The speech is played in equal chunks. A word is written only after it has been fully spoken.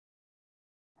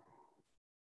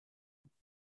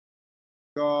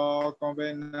God,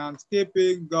 covenant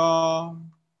keeping God.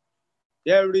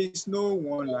 There is no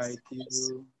one like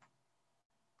you.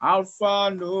 Alpha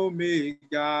and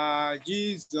Omega,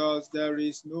 Jesus, there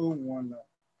is no one like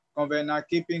covenant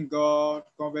keeping God,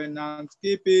 covenant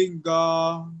keeping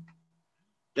God.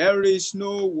 There is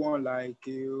no one like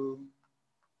you.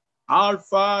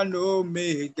 Alpha and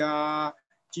Omega,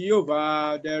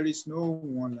 Jehovah, there is no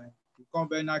one like you.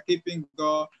 Covenant keeping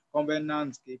God,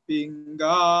 covenant keeping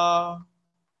God.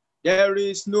 There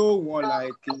is no one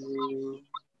like you.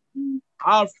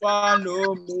 Alpha and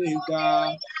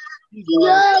Omega, Jesus,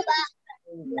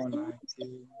 no one like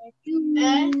you.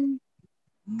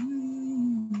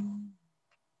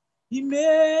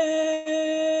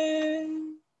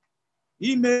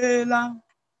 Imela,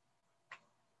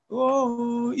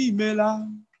 oh, Imela,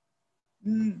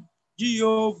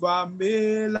 Jehovah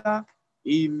Mela,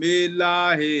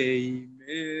 Imela, hey,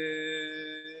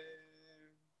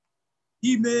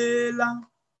 Imela,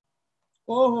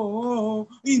 oh,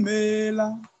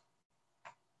 Imela,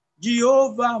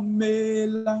 Jehovah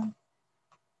Mela,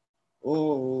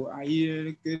 oh,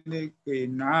 Ayeke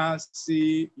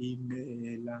Nasi,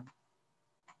 Imela,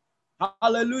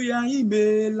 hallelujah,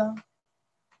 Imela,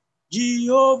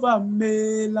 Jehovah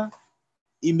Mela,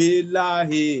 Imela,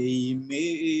 hey,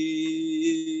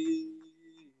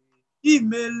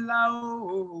 Imela,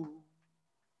 oh,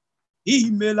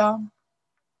 Imela,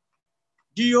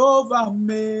 Jehovah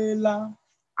Mela,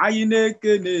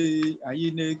 Ayinekele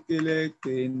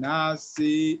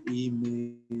Kenasi,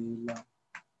 Imela,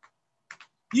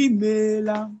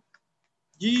 Imela,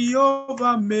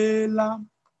 Jehovah Mela,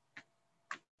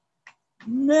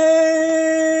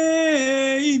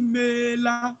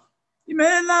 Imela,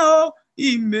 Imela, oh,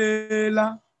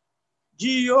 Imela,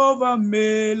 Jehovah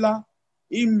Mela,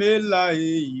 Imela,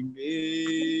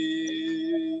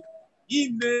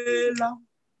 Imela,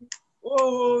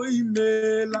 oh,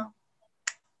 Imela,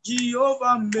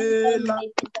 Jehovah Mela,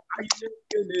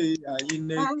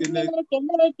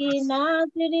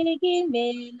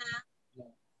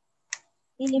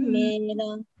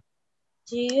 Imela,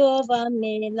 Jehovah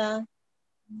Mela,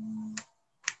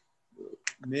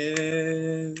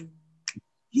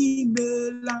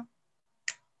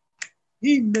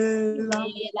 Imela,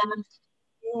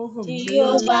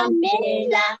 Jehovah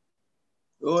Mela,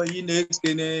 oh,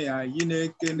 Inekene,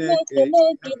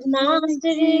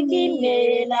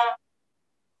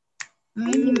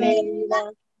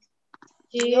 Mela,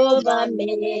 Jehovah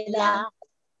Mela.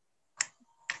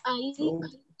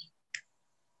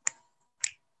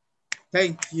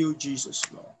 Thank you, Jesus,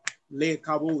 Lord.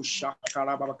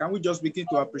 Can we just begin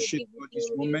to appreciate God this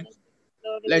moment?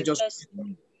 Let's just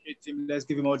appreciate Him. Let's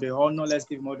give Him all the honor. Let's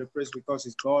give Him all the praise because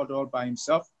He's God all by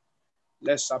Himself.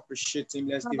 Let's appreciate Him.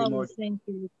 Let's give Him all the thank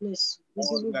you, bless you. We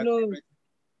all give you glory.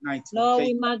 Lord,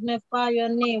 we magnify your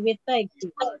name. We thank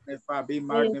you. Be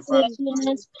For your magnified.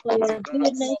 faithfulness, for your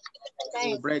goodness,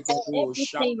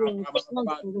 everything you have done for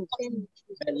us.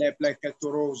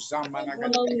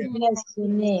 Lord, we bless your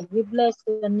name. We bless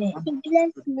your name.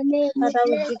 Father,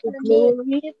 we give you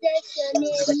glory.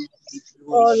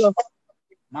 All of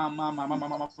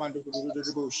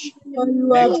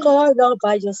you are God all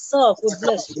by yourself. We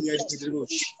bless you.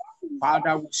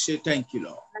 Father, we say thank you,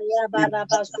 Lord. Thank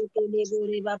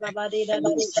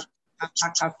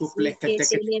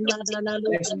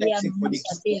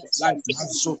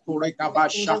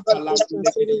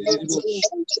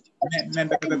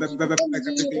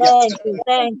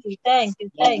you.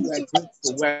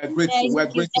 We're grateful.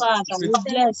 Father. We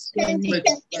bless your name.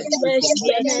 We're grateful.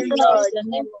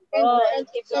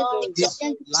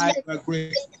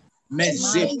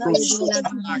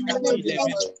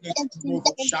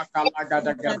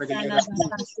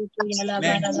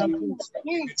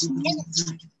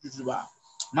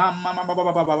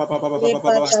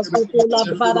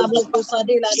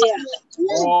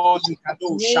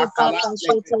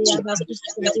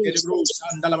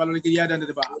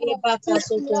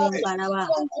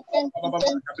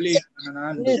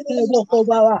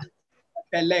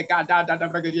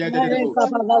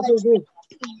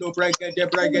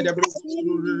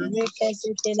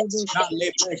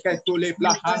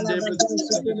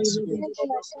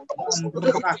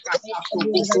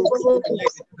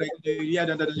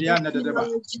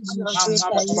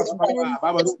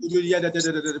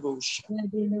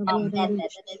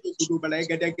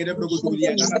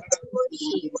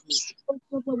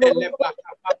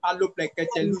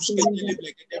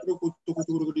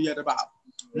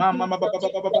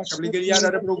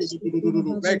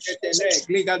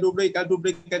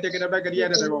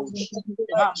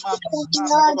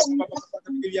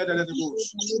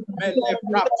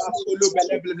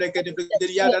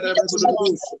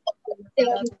 Thank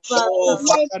you, Oh, Father.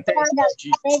 Father, thank you,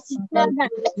 Jesus. Thank you,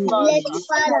 Oh, Father. you are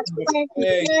wonderful.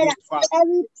 Thank you, Father.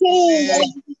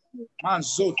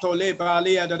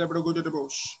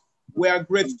 We are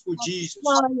grateful, Jesus.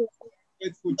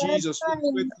 Grateful, Jesus. We are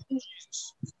grateful,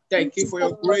 Jesus. Thank you for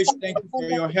your grace. Thank you for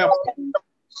your help.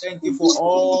 Thank you for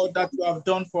all that you have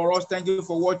done for us. Thank you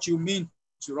for what you mean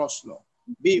to us, Lord.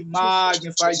 Be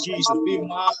magnified, Jesus. Be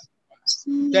magnified.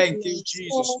 Thank you,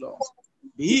 Jesus, Lord.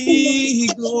 Be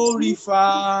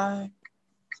glorified.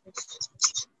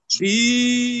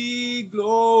 Be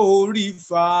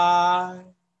glorified.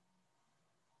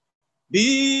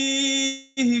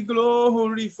 Be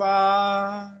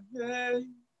glorified.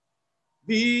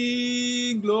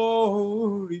 Be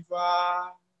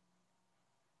glorified.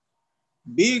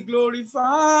 Be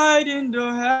glorified in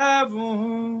the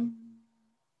heaven.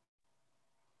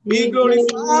 Be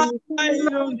glorified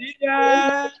on the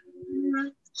earth.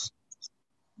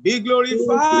 Be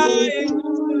glorified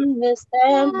in the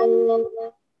temple.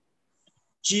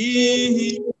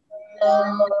 Jesus.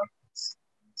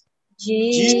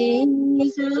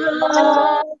 Jesus.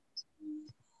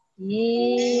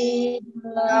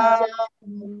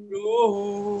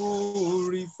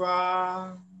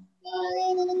 Glorified.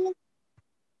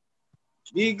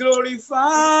 Be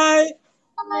glorified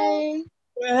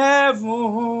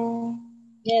forever.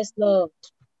 Yes, Lord.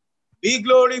 Be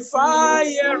glorified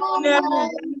here on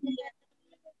earth.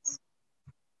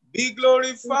 Be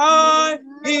glorified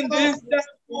in this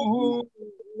temple.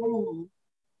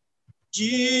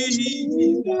 Jesus.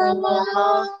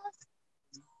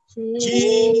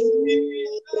 Jesus.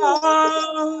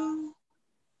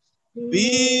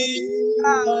 Be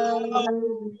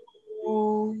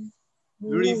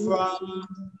glorified.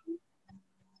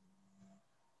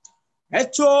 Ẹ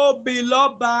tóbi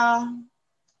lọ́ba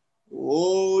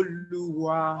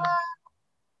Olúwa.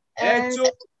 Ẹ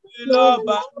tóbi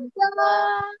lọ́ba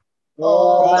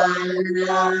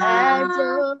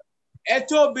ẹ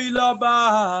tóbi lọ́ba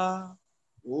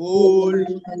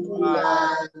Olúwa.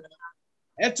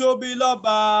 Ẹ tóbi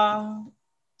lọ́ba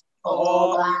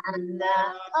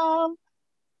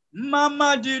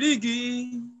Mama dirigi.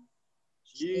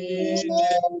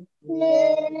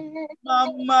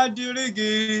 Mama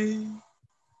dirigi.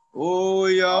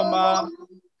 Oyama.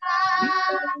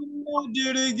 Mama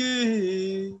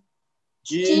dirigi.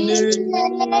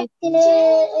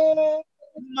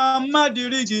 Mama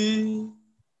dirigi.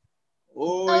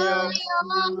 Oyama.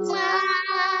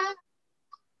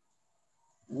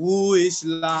 Who is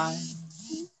like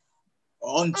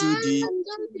unto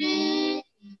thee,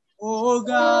 O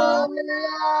God,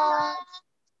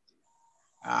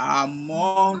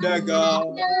 among the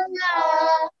gods?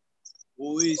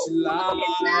 Who is like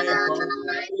unto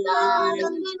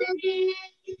thee?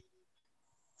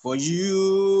 For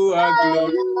you are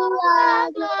glorious,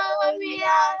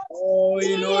 oh,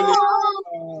 in holy,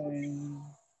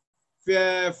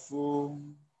 fearful,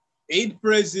 in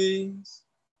praises,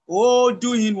 oh,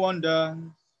 doing wonders.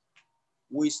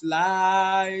 Who is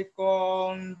like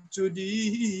unto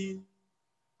thee?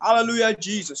 Hallelujah,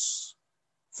 Jesus.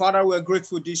 Father, we're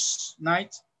grateful this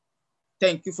night.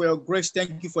 Thank you for your grace.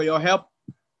 Thank you for your help.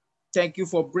 Thank you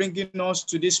for bringing us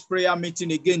to this prayer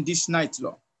meeting again this night,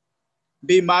 Lord.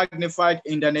 Be magnified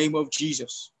in the name of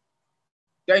Jesus.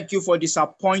 Thank you for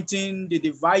disappointing the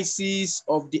devices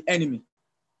of the enemy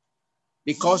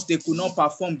because they could not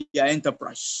perform their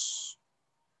enterprise.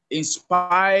 In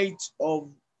spite of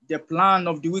the plan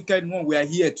of the wicked one, we are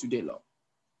here today, Lord.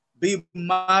 Be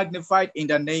magnified in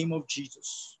the name of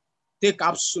Jesus. Take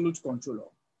absolute control, Lord.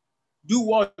 Do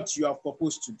what you have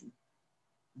proposed to do.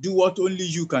 Do what only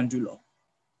you can do, Lord.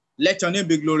 Let your name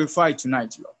be glorified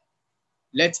tonight, Lord.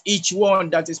 Let each one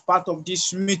that is part of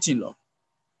this meeting,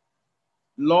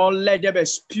 Lord, let them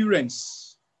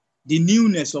experience the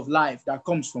newness of life that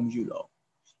comes from you, Lord.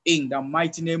 In the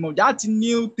mighty name of that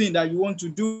new thing that you want to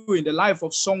do in the life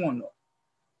of someone, Lord,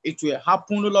 it will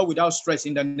happen, Lord, without stress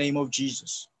in the name of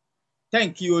Jesus.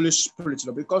 Thank you, Holy Spirit,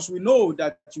 Lord, because we know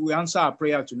that you will answer our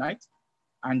prayer tonight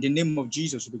and the name of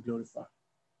Jesus will be glorified.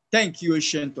 Thank you,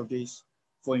 Ancient of Days,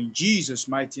 for in Jesus'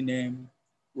 mighty name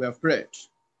we have prayed.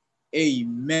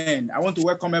 Amen. I want to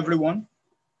welcome everyone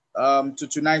to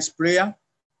tonight's prayer.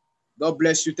 God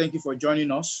bless you. Thank you for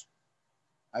joining us.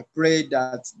 I pray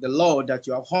that the Lord that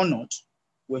you have honored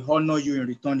will honor you in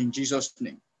return in Jesus'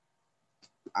 name.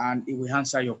 And it will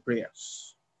answer your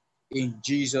prayers. In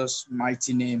Jesus'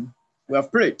 mighty name, we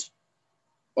have prayed.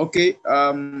 Okay.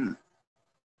 Well,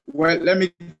 let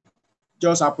me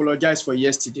just apologize for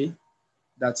yesterday.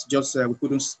 That's just we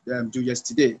couldn't do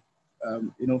yesterday.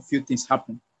 few things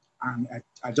happen, and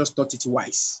I just thought it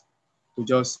wise to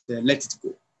just let it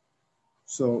go.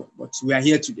 So, but we are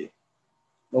here today.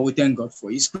 But we thank God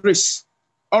for His grace.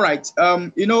 All right.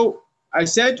 I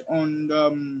said on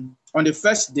the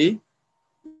first day,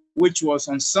 which was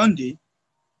on Sunday,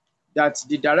 that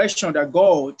the direction that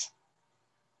God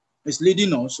is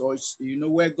leading us, or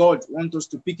where God wants us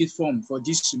to pick it from for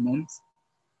this month,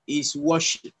 is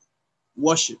worship.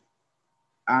 Worship.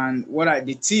 And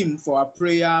the theme for our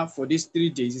prayer for these 3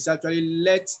 days is actually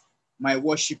let my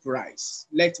worship rise.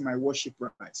 Let my worship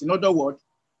rise. In other words,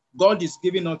 God is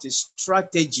giving us a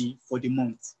strategy for the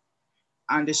month.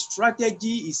 And the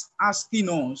strategy is asking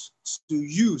us to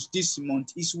use this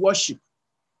month is worship.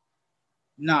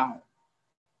 Now,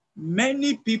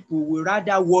 many people will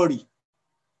rather worry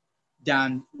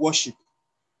than worship.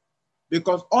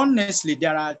 Because honestly,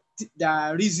 there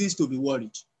are reasons to be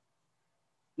worried.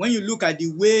 When you look at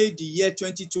the way the year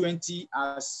 2020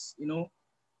 has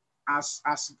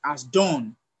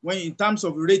done, when in terms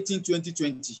of rating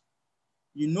 2020,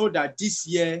 you know that this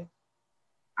year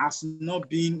has not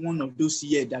been one of those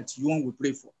years that you want to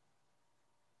pray for.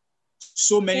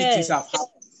 So many things have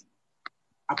happened.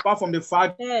 Apart from the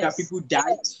fact that people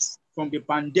died from the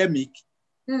pandemic,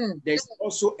 there's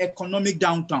also economic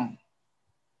downturn.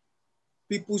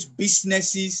 People's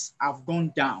businesses have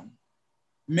gone down.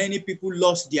 Many people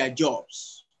lost their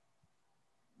jobs.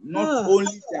 Not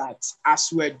only that, as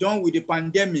we're done with the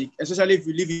pandemic, especially if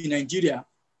you live in Nigeria,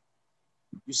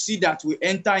 you see that we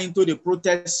enter into the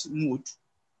protest mood,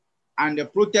 and the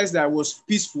protest that was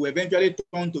peaceful eventually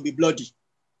turned to be bloody.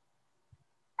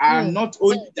 And not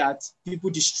only that, people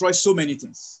destroy so many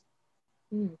things,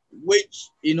 which,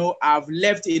 have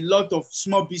left a lot of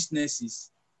small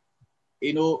businesses,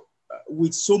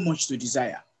 with so much to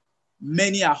desire.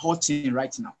 Many are hurting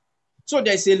right now. So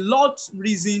there's a lot of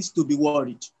reasons to be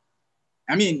worried.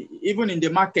 I mean, even in the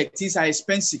market, things are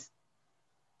expensive.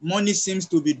 Money seems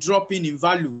to be dropping in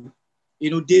value,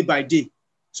 day by day.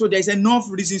 So there's enough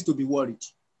reasons to be worried.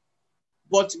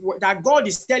 But that God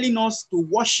is telling us to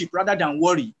worship rather than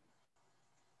worry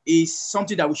is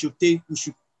something that we should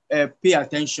pay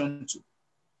attention to.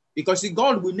 Because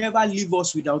God will never leave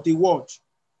us without a word.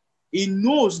 He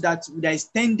knows that there is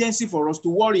tendency for us to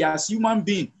worry as human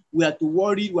beings. We are to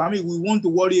worry. We want to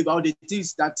worry about the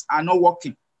things that are not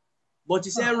working. But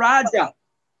He said, rather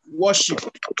worship,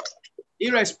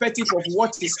 irrespective of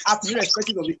what is happening,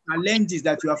 irrespective of the challenges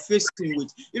that you are facing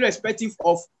with, irrespective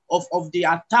of the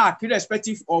attack,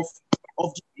 irrespective of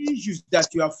the issues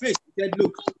that you are facing. He said,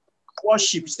 look,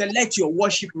 worship. He said, let your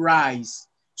worship rise.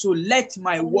 So let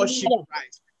my worship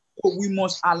rise. So we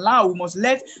must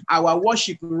let our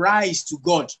worship rise to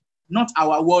God, not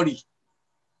our worry.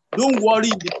 Don't worry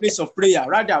in the place of prayer,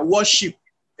 rather worship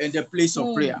in the place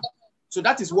of prayer. So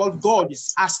that is what God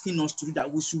is asking us to do, that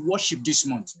we should worship this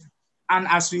month. And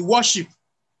as we worship,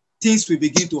 things will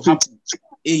begin to happen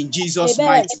in Jesus'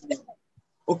 mighty name.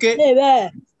 Okay?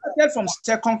 Started from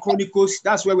 2 Chronicles,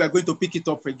 that's where we are going to pick it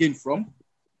up again from.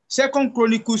 2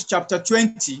 Chronicles chapter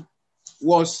 20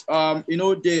 was, the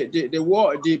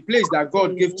place that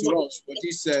God gave to us for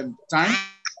this time.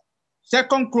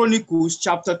 2 Chronicles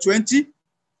chapter 20.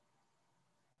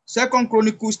 2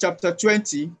 Chronicles chapter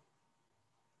 20.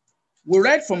 We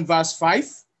read from verse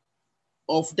 5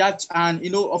 of that, and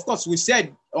of course, we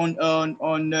said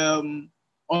on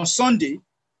Sunday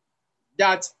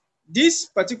that this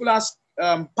particular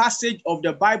passage of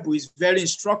the Bible is very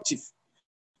instructive.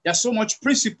 There's so much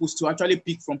principles to actually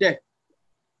pick from there.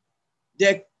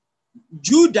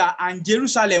 Judah and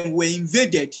Jerusalem were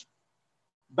invaded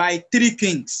by 3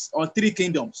 kings or 3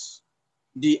 kingdoms: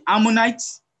 the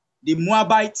Ammonites, the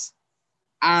Moabites,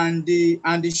 and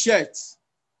the Shets.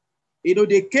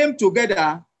 They came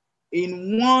together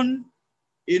in one,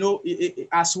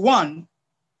 as one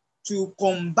to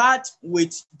combat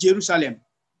with Jerusalem.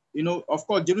 Of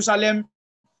course, Jerusalem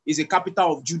is a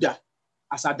capital of Judah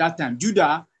as at that time.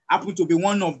 Judah happened to be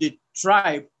one of the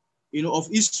tribe, of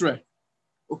Israel.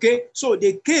 Okay, so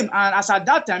they came, and as at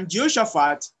that time,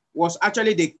 Jehoshaphat was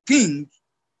actually the king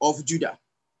of Judah.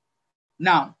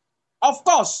 Now, of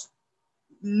course,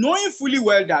 knowing fully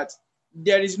well that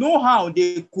there is no how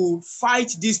they could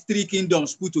fight these 3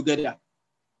 kingdoms put together,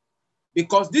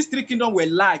 because these 3 kingdoms were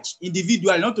large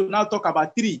individually, not to now talk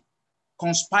about 3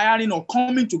 conspiring or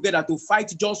coming together to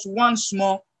fight just one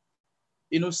small,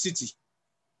 city.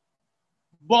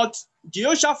 But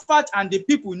Jehoshaphat and the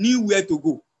people knew where to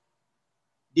go.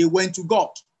 They went to God.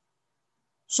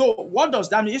 So what does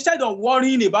that mean? Instead of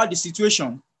worrying about the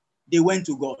situation, they went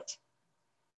to God.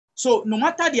 So no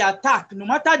matter the attack, no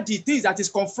matter the things that is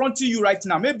confronting you right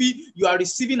now, maybe you are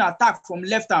receiving attack from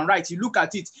left and right. You look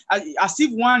at it as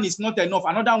if one is not enough.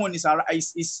 Another one is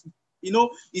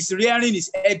rearing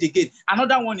his head again.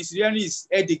 Another one is rearing his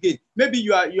head again. Maybe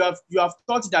you have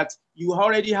thought that you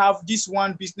already have this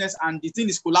one business and the thing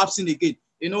is collapsing again.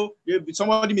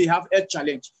 Somebody may have health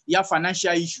challenge. You have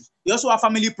financial issues. You also have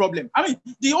family problem. I mean,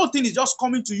 the whole thing is just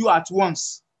coming to you at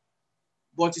once.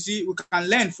 But you see, we can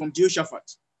learn from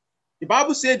Jehoshaphat. The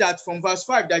Bible said that from verse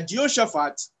 5 that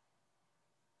Jehoshaphat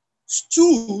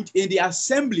stood in the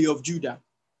assembly of Judah.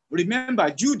 Remember,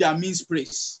 Judah means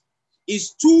praise. He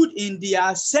stood in the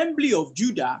assembly of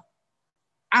Judah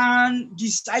and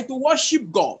decided to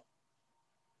worship God.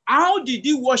 How did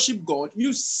he worship God?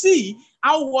 You see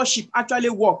how worship actually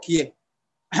work here.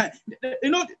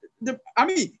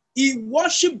 He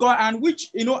worshiped God, and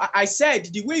which, I said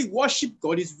the way he worshiped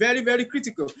God is very, very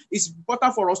critical. It's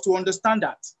important for us to understand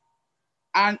that.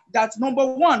 And that number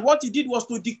one, what he did was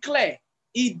to declare.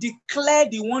 He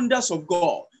declared the wonders of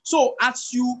God. So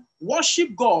as you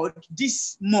worship God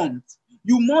this month,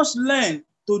 you must learn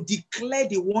to declare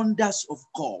the wonders of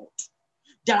God.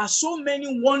 There are so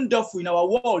many wonderful in our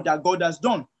world that God has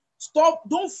done.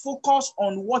 Don't focus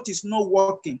on what is not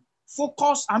working.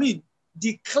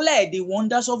 Declare the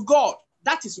wonders of God.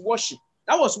 That is worship.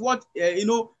 That was what,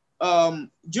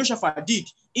 Jehoshaphat did.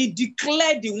 He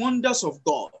declared the wonders of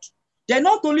God. Then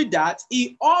not only that,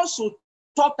 he also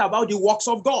talked about the works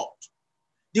of God.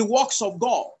 The works of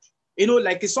God.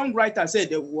 Like a songwriter said,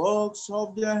 the works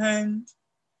of the hand,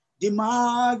 they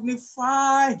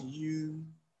magnified you.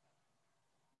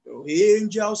 The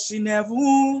angels in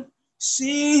heaven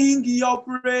sing your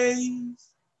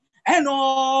praise, and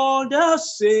all the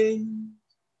saints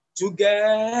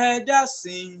together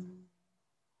sing.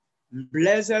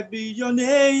 Blessed be your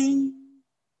name.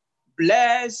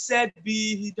 Blessed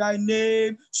be thy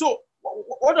name. So,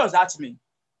 what does that mean?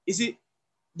 You see,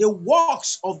 the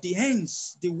works of the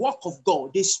hands, the work of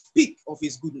God, they speak of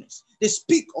his goodness. They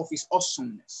speak of his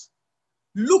awesomeness.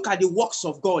 Look at the works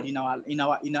of God in our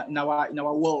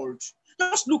world.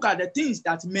 Just look at the things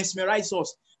that mesmerize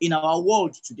us in our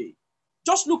world today.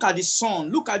 Just look at the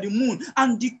sun, look at the moon,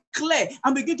 and declare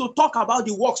and begin to talk about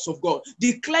the works of God.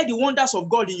 Declare the wonders of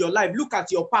God in your life. Look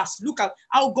at your past. Look at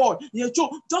how God,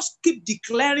 just keep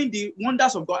declaring the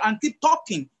wonders of God and keep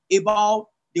talking about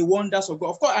the wonders of God.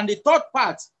 Of course, and the third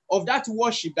part of that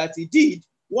worship that he did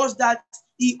was that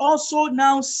he also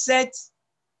now set,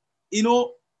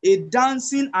 a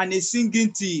dancing and a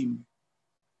singing team.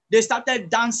 They started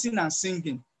dancing and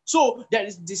singing. So there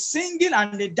is the singing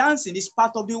and the dancing is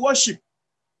part of the worship.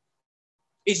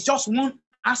 It's just one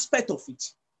aspect of it,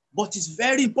 but it's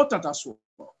very important as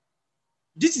well.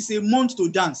 This is a month to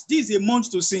dance. This is a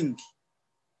month to sing.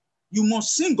 You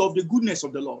must sing of the goodness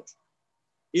of the Lord.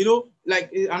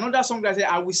 Like another song that says,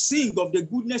 I will sing of the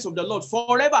goodness of the Lord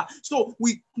forever. So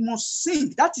we must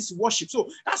sing. That is worship. So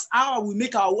that's how we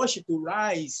make our worship to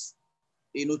rise,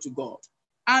 to God.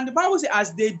 And the Bible says,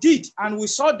 as they did, and we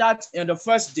saw that in the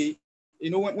first day,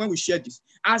 when we shared this,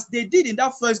 as they did in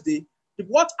that first day,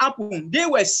 what happened? They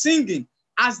were singing.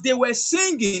 As they were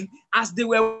singing, as they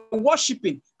were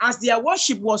worshiping, as their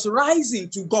worship was rising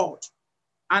to God.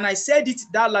 And I said it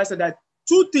that last that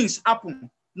two things happened.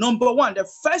 Number one, the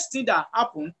first thing that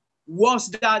happened was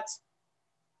that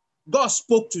God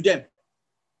spoke to them.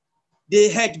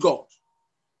 They heard God.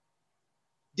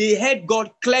 They heard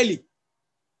God clearly.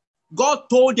 God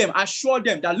told them, assured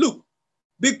them that, look,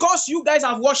 because you guys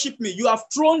have worshipped me, you have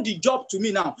thrown the job to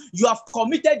me now. You have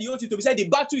committed the oath to me. Said the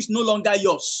battle is no longer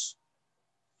yours.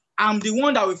 I'm the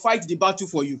one that will fight the battle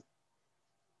for you.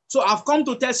 So I've come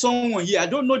to tell someone here, I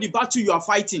don't know the battle you are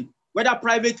fighting, whether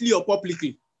privately or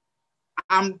publicly.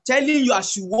 I'm telling you,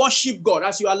 as you worship God,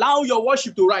 as you allow your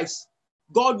worship to rise,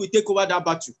 God will take over that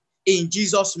battle in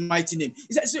Jesus' mighty name.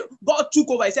 He said, so God took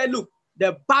over. He said, look,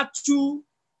 the battle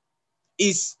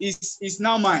is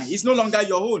now mine. It's no longer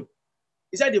your own.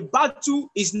 He said, the battle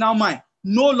is now mine,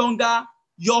 no longer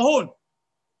your own.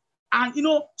 And,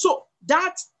 so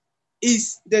that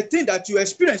is the thing that you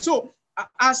experience. So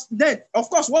as then, of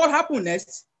course, what happened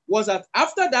next was that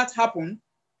after that happened,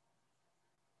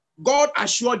 God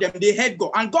assured them, they heard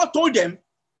God. And God told them,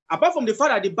 apart from the fact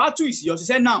that the battle is yours, he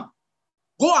said, now,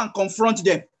 go and confront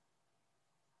them.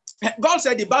 God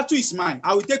said, the battle is mine.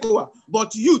 I will take over.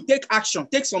 But you take action,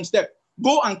 take some step.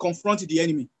 Go and confront the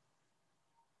enemy.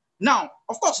 Now,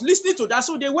 of course, listening to that,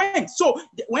 so they went. So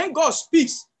when God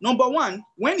speaks, number one,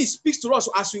 when he speaks to us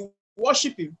as we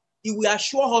worship him, he will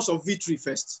assure us of victory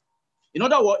first. In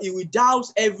other words, he will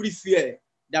douse every fear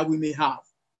that we may have.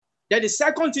 Then the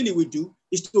second thing he will do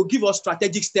is to give us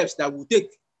strategic steps that we'll take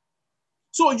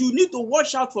So you need to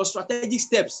watch out for strategic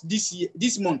steps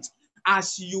this month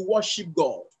as you worship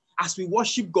God. As we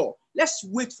worship God, let's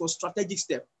wait for strategic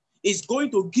steps. It's going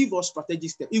to give us strategic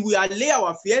steps. It will allay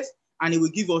our fears and it will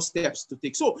give us steps to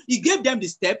take. So he gave them the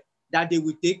step that they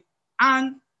will take,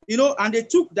 and and they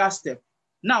took that step.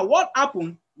 Now, what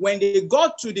happened when they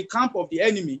got to the camp of the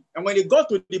enemy and when they got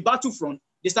to the battlefront,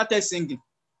 they started singing.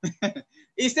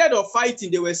 Instead of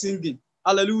fighting, they were singing.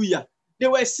 Hallelujah. They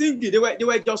were singing. They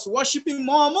were just worshiping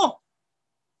more and more.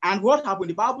 And what happened?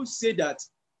 The Bible said that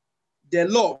the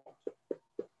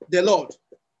Lord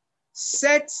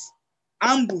set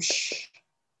ambush.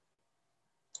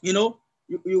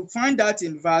 You find that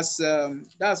in verse,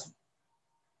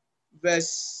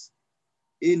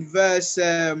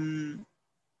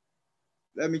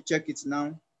 let me check it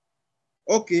now.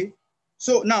 Okay.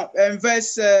 So now,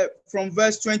 from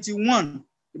verse 21,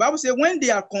 the Bible says, when they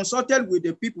are consulted with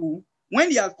the people,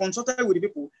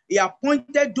 he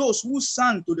appointed those who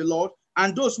sang to the Lord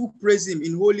and those who praised him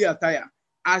in holy attire,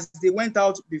 as they went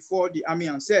out before the army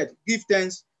and said, give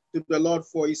thanks to the Lord,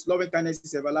 for his loving kindness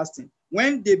is everlasting.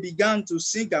 When they began to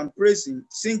singing and praising,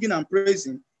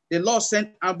 the Lord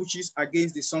sent ambushes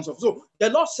against the sons of. So the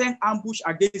Lord sent ambush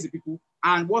against the people,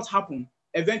 and what happened?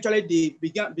 Eventually, they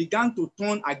began to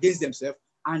turn against themselves,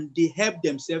 and they helped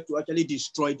themselves to actually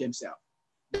destroy themselves.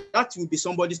 That will be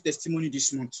somebody's testimony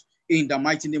this month in the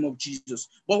mighty name of Jesus.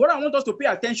 But what I want us to pay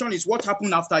attention is what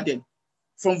happened after them,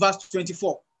 from verse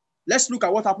 24. Let's look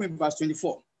at what happened in verse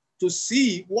 24 to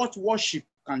see what worship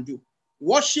can do.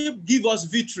 Worship gives us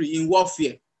victory in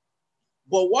warfare,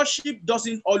 but worship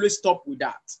doesn't always stop with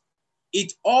that.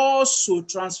 It also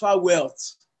transfers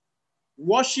wealth.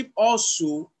 Worship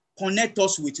also connects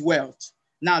us with wealth.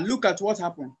 Now look at what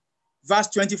happened. Verse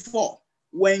 24.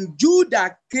 When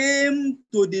Judah came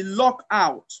to the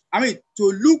lookout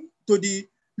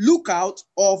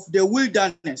of the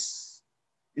wilderness.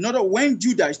 In other words, when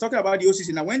Judah is talking about the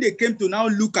OCC now, when they came to now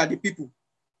look at the people,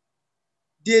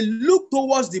 they looked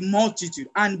towards the multitude,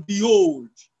 and behold,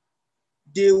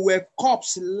 they were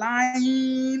corpses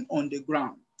lying on the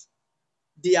ground.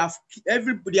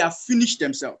 Everybody have finished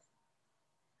themselves,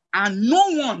 and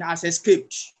no one has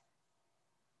escaped.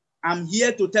 I'm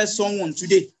here to tell someone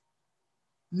today,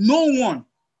 none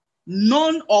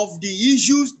of the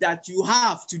issues that you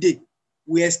have today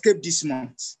will escape this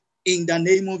month in the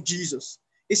name of Jesus.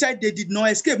 He said they did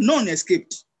not escape, none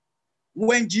escaped.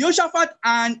 When Jehoshaphat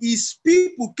and his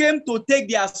people came to take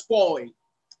their spoil,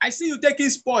 I see you taking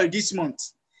spoil this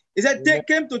month. He said they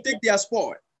came to take their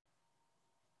spoil.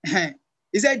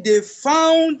 He said they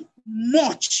found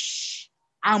much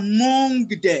among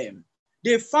them.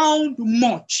 They found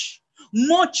much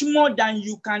more than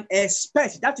you can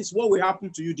expect. That is what will happen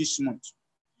to you this month.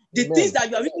 The things that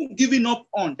you have even given up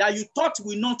on, that you thought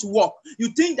will not work. You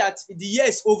think that the year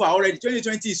is over already.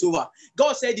 2020 is over.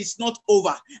 God said it's not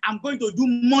over. I'm going to do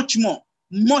much more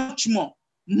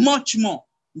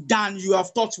than you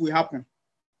have thought will happen.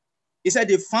 He said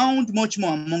they found much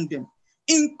more among them,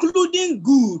 including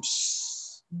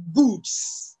goodies,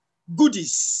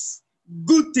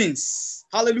 good things.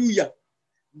 Hallelujah.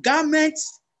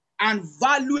 Garments and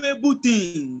valuable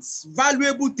things.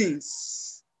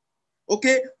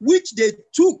 Okay, which they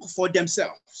took for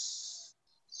themselves,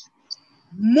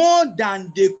 more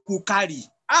than they could carry.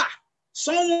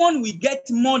 Someone will get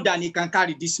more than he can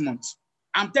carry this month.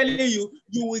 I'm telling you,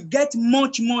 you will get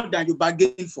much more than you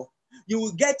bargained for. You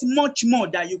will get much more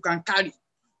than you can carry.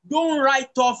 Don't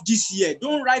write off this year.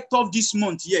 Don't write off this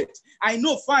month yet. I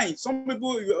know, fine. Some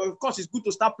people, of course, it's good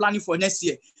to start planning for next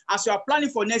year. As you are planning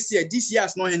for next year, this year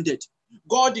has not ended.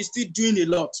 God is still doing a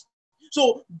lot.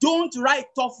 So don't write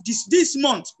off this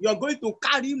month. You're going to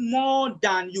carry more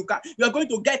than you can. You're going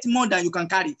to get more than you can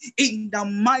carry. In the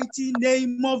mighty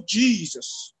name of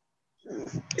Jesus.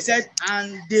 He said,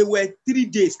 and they were 3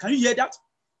 days. Can you hear that?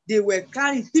 They were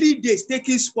carrying 3 days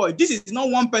taking spoil. This is not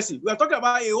one person. We are talking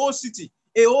about a whole city,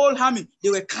 a whole army. They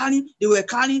were carrying,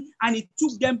 and it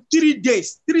took them 3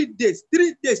 days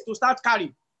to start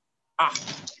carrying.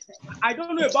 I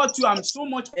don't know about you. I'm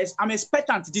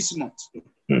expectant this month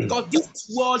because these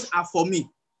words are for me.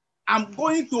 I'm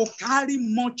going to carry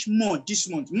much more this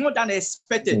month, more than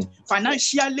expected.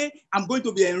 Financially, I'm going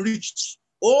to be enriched.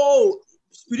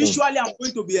 Spiritually, I'm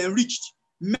going to be enriched.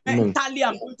 Mentally,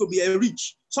 I'm going to be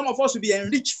enriched. Some of us will be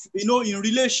enriched, in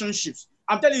relationships.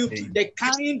 I'm telling you, the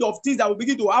kind of things that will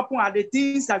begin to happen are the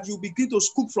things that you begin to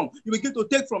scoop from, you begin to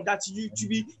take from, that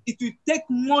it will take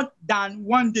more than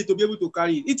 1 day to be able to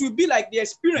carry it. It will be like the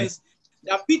experience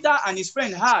that Peter and his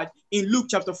friend had in Luke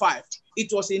chapter 5.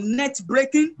 It was a net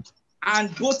breaking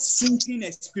and boat sinking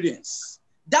experience.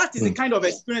 That is the kind of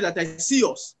experience that I see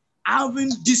us.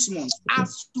 having this month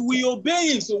as we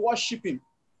obey him to worship him.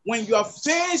 When you are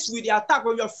faced with the attack,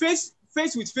 when you are faced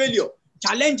with failure,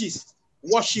 challenges,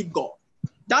 worship God.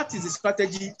 That is the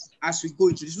strategy as we go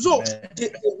into this. So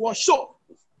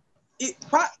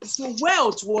so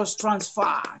wealth was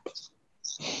transferred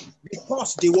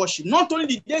because they worship. Not only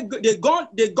did they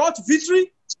got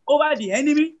victory over the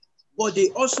enemy, but they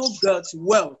also got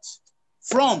wealth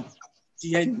from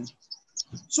the enemy.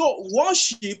 So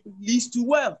worship leads to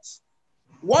wealth.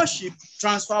 Worship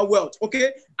transfer wealth.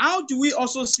 Okay, how do we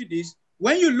also see this?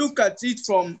 When you look at it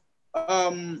from,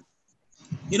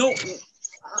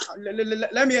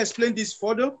 let me explain this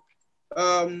further.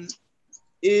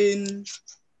 In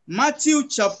Matthew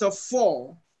chapter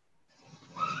 4,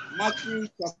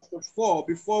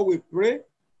 before we pray,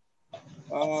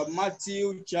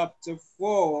 Matthew chapter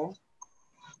 4.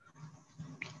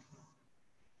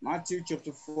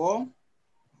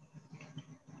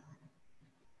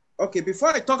 Okay, before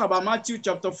I talk about Matthew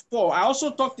chapter 4, I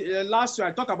also talked last year,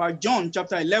 I talked about John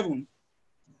chapter 11,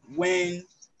 when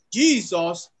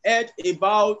Jesus heard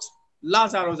about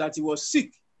Lazarus, that he was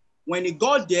sick. When he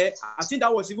got there, I think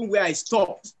that was even where I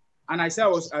stopped. And I said, I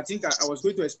was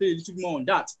going to explain a little more on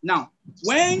that. Now,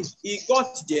 when he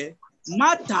got there,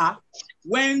 Martha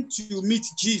went to meet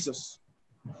Jesus.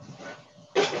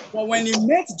 But when he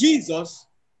met Jesus,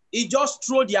 he just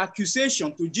threw the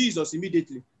accusation to Jesus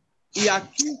immediately. He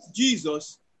accused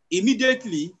Jesus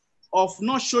immediately of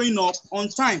not showing up on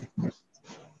time.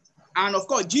 And of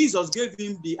course, Jesus gave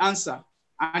him the answer.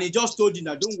 And he just told him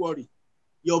that, don't worry,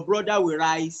 your brother will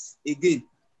rise again.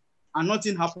 And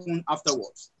nothing happened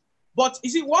afterwards. But you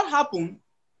see, what happened?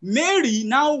 Mary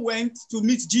now went to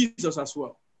meet Jesus as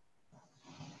well.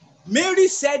 Mary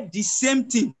said the same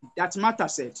thing that Martha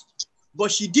said,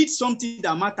 but she did something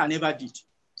that Martha never did.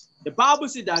 The Bible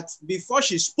said that before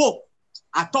she spoke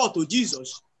at all to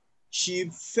Jesus, she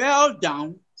fell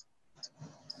down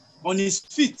on his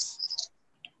feet.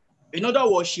 In other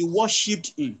words, she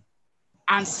worshipped him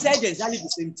and said exactly the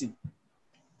same thing.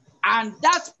 And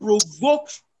that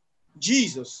provoked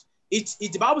Jesus.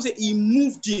 The Bible said he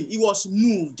moved him. He was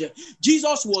moved.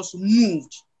 Jesus was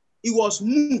moved. He was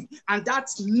moved. And that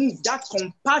move, that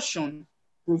compassion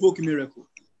provoked miracle.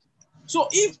 So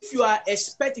if you are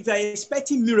expecting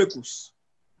miracles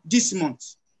this month,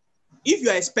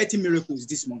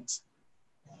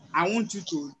 I want you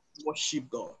to worship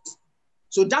God.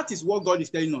 So that is what God is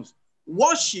telling us.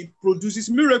 Worship produces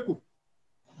miracle.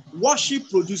 Worship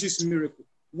produces miracle.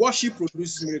 Worship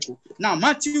produces miracle. Now,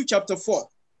 Matthew chapter 4.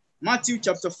 We'll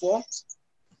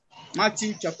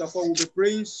be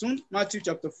praying soon. Matthew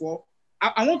chapter 4.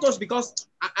 I want us, because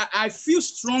I feel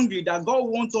strongly that God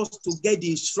wants us to get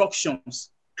the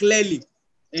instructions clearly.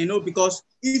 Because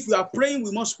if we are praying,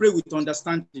 we must pray with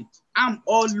understanding. I'm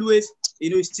always,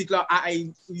 stickler.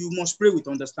 You must pray with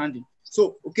understanding.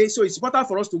 So, okay, so it's important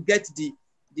for us to get the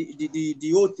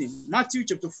whole thing. Matthew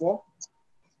chapter 4.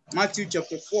 Matthew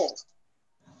chapter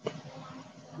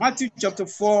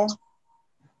 4.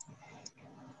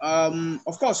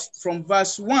 Of course, from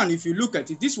verse 1, if you look at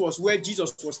it, this was where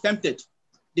Jesus was tempted.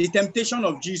 The temptation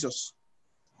of Jesus.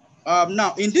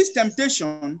 Now, in this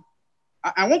temptation,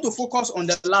 I want to focus on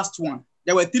the last one.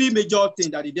 There were three major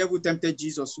things that the devil tempted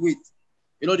Jesus with.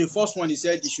 The first one, he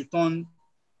said he should turn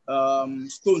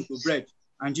stone to bread,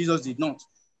 and Jesus did not.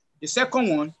 The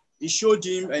second one, he showed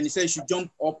him and he said he should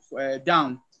jump up,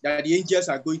 down, that the angels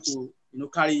are going to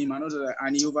carry him,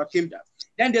 and he overcame that.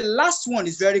 Then the last one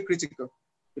is very critical.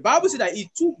 The Bible said that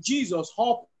he took Jesus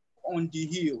up on the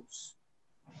hills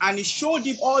and he showed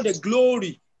him all the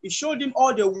glory. He showed him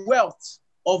all the wealth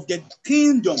of the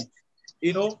kingdom,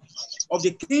 of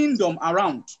the kingdom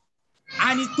around.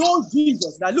 And he told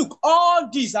Jesus that, look, all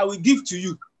this I will give to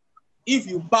you if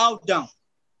you bow down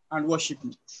and worship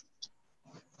me.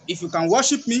 If you can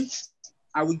worship me,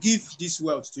 I will give this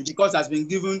wealth to you because it has been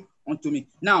given unto me.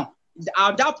 Now,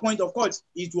 at that point, of course,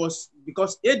 it was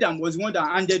because Adam was the one that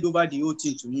handed over the whole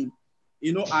thing to him,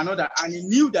 and he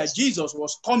knew that Jesus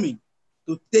was coming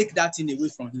to take that thing away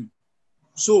from him.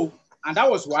 So, and that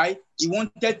was why he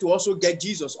wanted to also get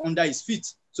Jesus under his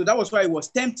feet. So that was why he was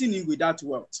tempting him with that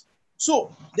wealth.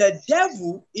 So the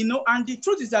devil, and the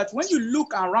truth is that when you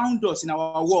look around us in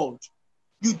our world,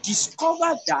 you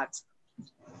discover that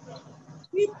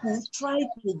people try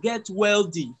to get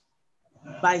wealthy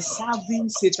by serving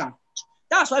Satan.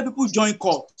 That's why people join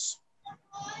cults.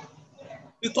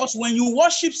 Because when you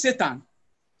worship Satan,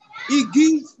 he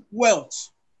gives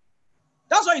wealth.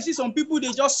 That's why you see some people,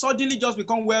 they just suddenly just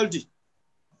become wealthy.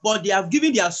 But they have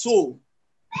given their soul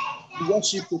to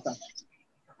worship Satan.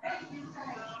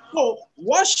 So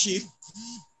worship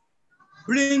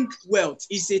bring wealth.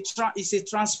 It's a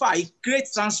transfer, a great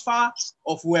transfer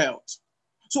of wealth.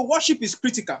 So worship is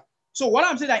critical. So what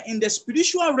I'm saying that in the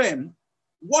spiritual realm,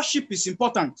 worship is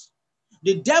important.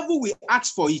 The devil will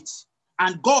ask for it,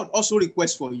 and God also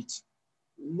requests for it.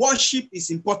 Worship is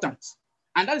important.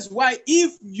 And that is why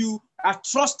if you are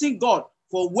trusting God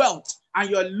for wealth and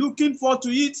you're looking forward to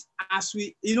it as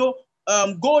we,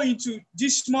 go into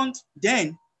this month,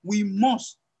 then we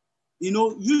must,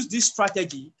 use this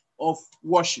strategy of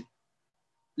worship.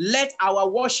 Let our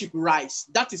worship rise.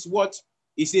 That is what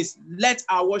it says. Let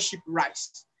our worship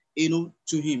rise, to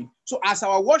him. So as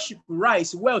our worship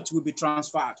rise, wealth will be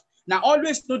transferred. Now,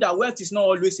 always know that wealth is not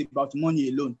always about money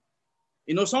alone.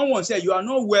 Someone said you are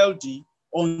not wealthy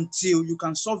until you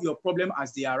can solve your problem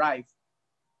as they arrive.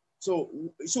 So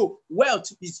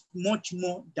wealth is much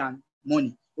more than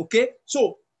money. Okay,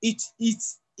 so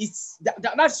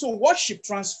that's so worship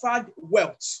transferred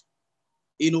wealth,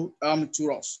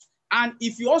 to us. And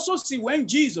if you also see when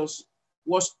Jesus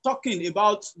was talking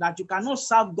about that you cannot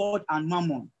serve God and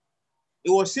mammon, he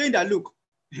was saying that look,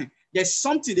 there's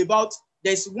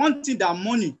one thing that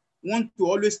money wants to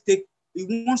always take. It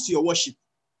wants your worship.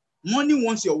 Money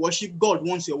wants your worship. God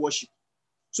wants your worship.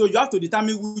 So you have to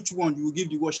determine which one you will give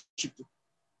the worship to.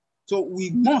 So we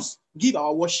must give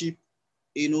our worship,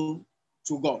 to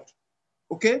God.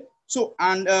 Okay. So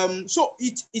so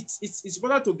it's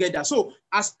better to get that. So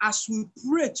as we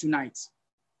pray tonight,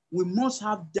 we must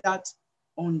have that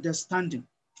understanding.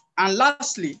 And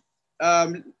lastly,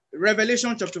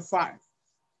 Revelation chapter 5.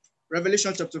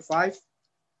 Revelation chapter 5.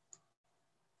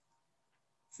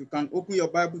 If you can open your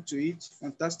Bible to it,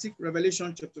 fantastic.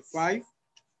 Revelation chapter 5.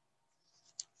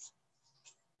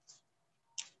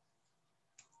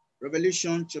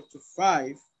 Revelation chapter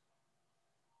 5.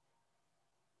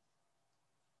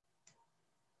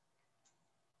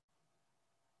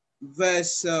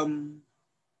 Verse 12.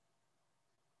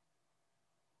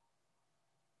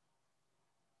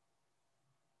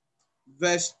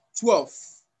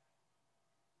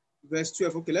 Verse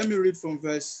 12. Okay, let me read from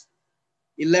verse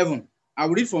 11. I'll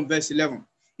read from verse 11.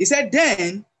 He said,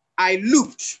 then I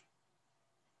looked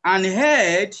and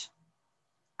I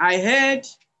heard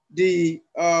the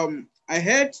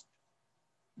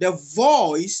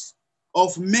voice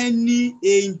of many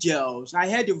angels. I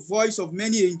heard the voice of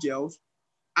many angels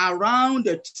around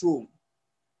the throne,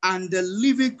 and the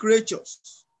living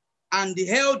creatures, and the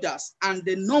elders, and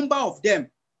the number of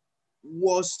them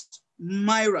was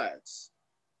myriads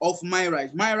of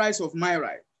myriads,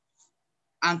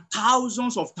 and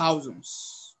thousands of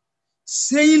thousands,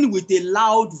 saying with a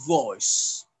loud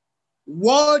voice,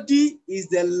 worthy is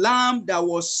the Lamb that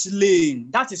was slain.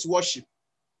 That is worship.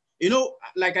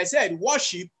 Like I said,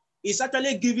 worship is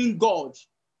actually giving God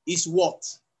his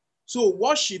worth. So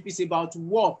worship is about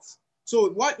worth. So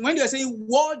when they're saying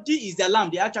worthy is the Lamb,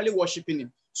 they're actually worshiping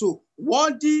him. So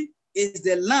worthy is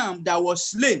the Lamb that was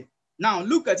slain. Now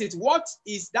look at it. What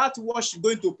is that worship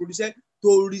going to produce?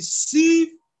 To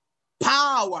receive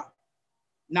power.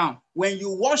 Now, when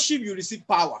you worship, you receive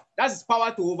power. That's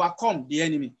power to overcome the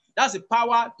enemy. That's the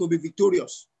power to be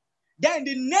victorious. Then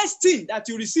the next thing that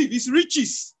you receive is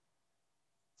riches.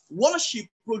 Worship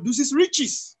produces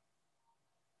riches.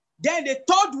 Then the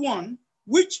third one,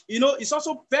 which is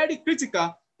also very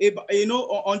critical,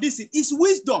 on this is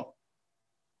wisdom.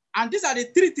 And these are the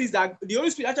three things that the Holy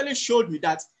Spirit actually showed me,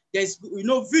 that there's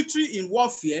victory in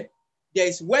warfare, there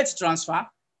is wealth transfer,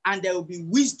 and there will be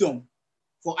wisdom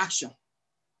for action,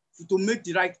 to make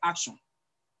the right action.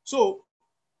 So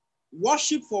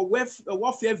worship for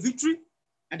warfare victory,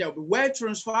 and there will be wealth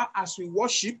transfer as we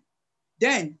worship.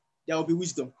 Then there will be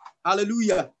wisdom.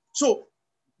 Hallelujah. So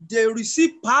they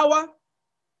receive power,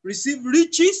 receive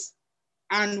riches,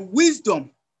 and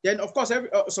wisdom. Then, of course,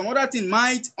 some other thing,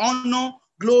 might, honor,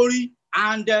 glory,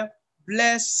 and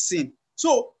blessing.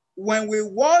 So when we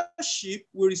worship,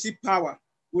 we receive power,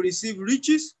 we receive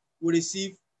riches, we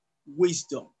receive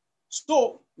wisdom.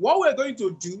 So what we're going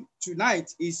to do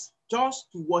tonight is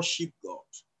just to worship God.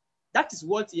 That is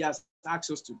what he has asked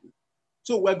us to do.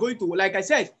 So we're going to, like I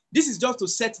said, this is just to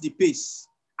set the pace.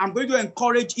 I'm going to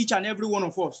encourage each and every one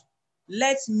of us.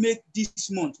 Let's make this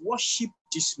month, worship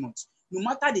this month. No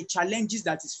matter the challenges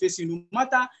that is facing, no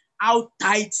matter how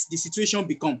tight the situation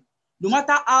become, no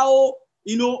matter how,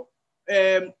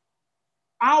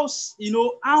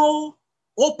 how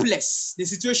hopeless the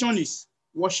situation is,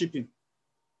 worshiping.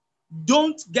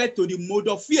 Don't get to the mode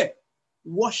of fear.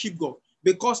 Worship God.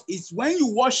 Because it's when you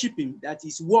worship him that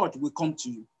his word will come to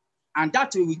you. And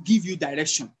that will give you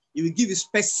direction. It will give you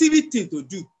specific thing to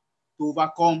do to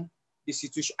overcome the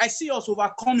situation. I see us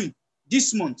overcoming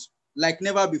this month like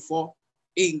never before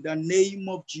in the name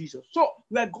of Jesus. So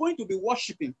we are going to be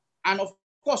worshiping. And of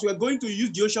course, we are going to use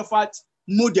Jehoshaphat's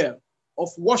model of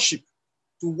worship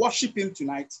to worship him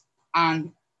tonight.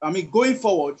 And going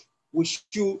forward, we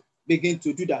should begin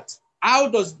to do that. How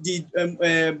does the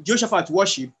Jehoshaphat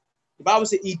worship? The Bible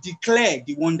says he declared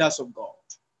the wonders of God.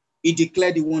 He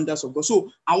declared the wonders of God.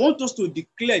 So I want us to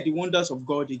declare the wonders of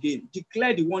God again.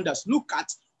 Declare the wonders. Look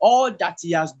at all that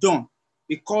he has done.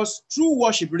 Because through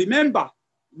worship, remember,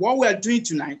 what we are doing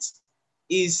tonight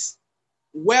is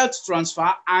wealth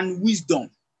transfer and wisdom.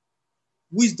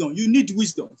 Wisdom. You need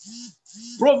wisdom.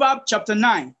 Proverbs chapter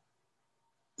 9,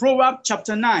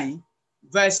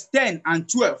 verse 10 and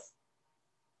 12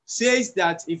 says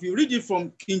that, if you read it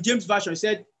from King James Version, it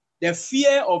said, the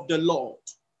fear of the Lord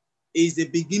is the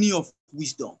beginning of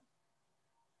wisdom.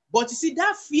 But you see,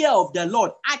 that fear of the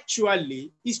Lord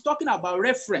actually is talking about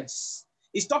reference.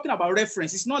 It's talking about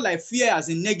reference. It's not like fear as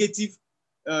a negative,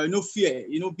 no fear,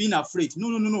 being afraid.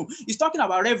 No. It's talking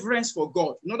about reverence for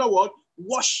God. In other words,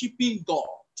 worshiping God.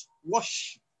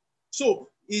 Worship. So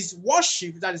it's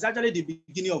worship that is actually the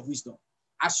beginning of wisdom.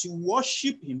 As you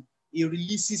worship him, he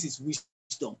releases his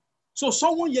wisdom. So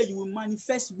someone here, you will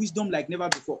manifest wisdom like never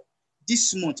before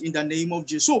this month in the name of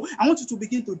Jesus. So I want you to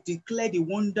begin to declare the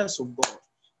wonders of God.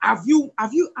 Have you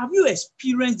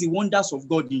experienced the wonders of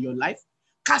God in your life?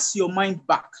 Cast your mind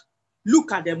back.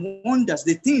 Look at the wonders,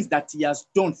 the things that he has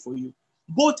done for you,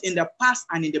 both in the past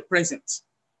and in the present.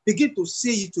 Begin to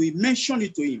say it to him, mention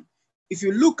it to him. If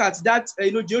you look at that,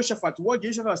 Jehoshaphat, what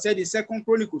Jehoshaphat said in Second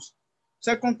Chronicles,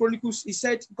 he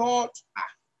said, God,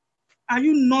 are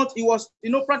you not? It was,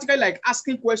 practically like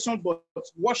asking questions, but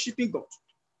worshiping God.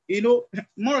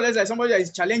 More or less like somebody that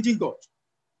is challenging God.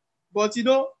 But,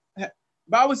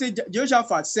 Bible says,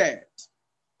 Jehoshaphat said,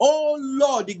 "Oh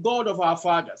Lord, the God of our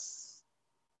fathers,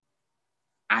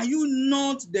 are you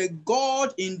not the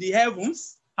God in the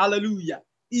heavens?" Hallelujah.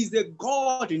 He's the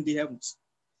God in the heavens.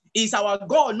 Is our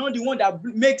God not the one that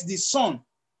makes the sun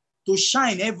to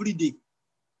shine every day?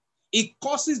 It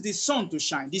causes the sun to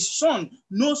shine. The sun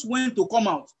knows when to come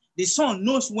out. The sun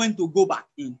knows when to go back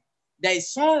in. There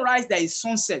is sunrise, there is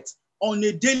sunset on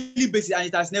a daily basis, and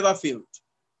it has never failed.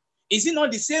 Is it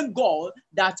not the same God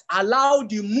that allowed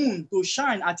the moon to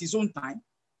shine at his own time?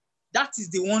 That is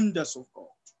the wonders of God.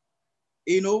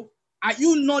 Are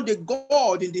you not the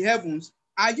God in the heavens?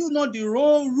 Are you not the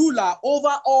ruler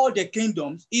over all the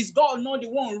kingdoms? Is God not the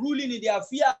one ruling in the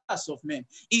affairs of men?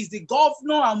 Is the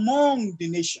governor among the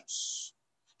nations?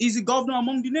 Is the governor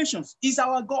among the nations? Is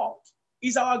our God.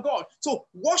 Is our God. So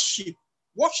worship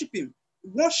him.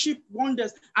 Worship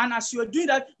wonders. And as you're doing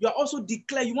that, you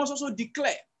must also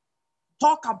declare.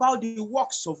 Talk about the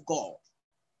works of God.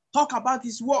 Talk about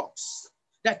his works.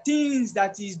 The things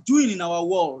that he's doing in our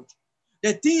world.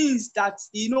 The things that,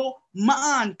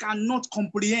 man cannot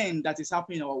comprehend that is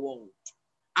happening in our world.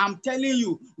 I'm telling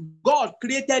you, God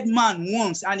created man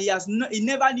once and he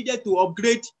never needed to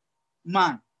upgrade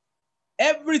man.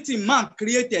 Everything man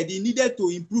created, he needed to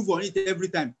improve on it every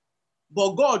time.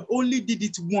 But God only did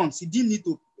it once. He didn't need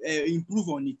to improve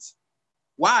on it.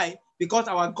 Why? Because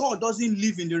our God doesn't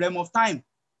live in the realm of time.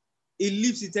 He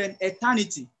lives in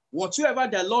eternity. Whatsoever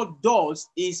the Lord does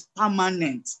is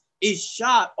permanent. It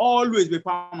shall always be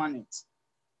permanent.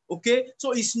 Okay?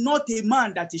 So it's not a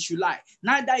man that he should lie.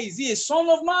 Neither is he a son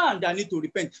of man that need to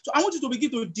repent. So I want you to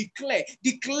begin to declare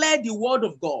the word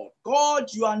of God.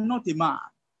 God, you are not a man.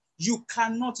 You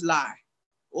cannot lie.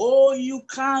 Oh, you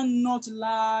cannot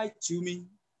lie to me.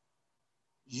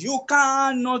 You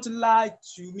cannot lie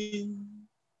to me.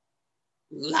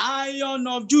 Lion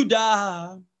of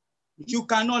Judah, you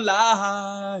cannot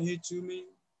lie to me.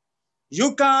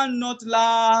 You cannot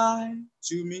lie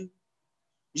to me.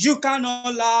 You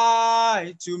cannot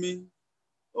lie to me.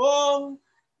 Oh,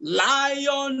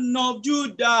 Lion of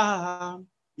Judah,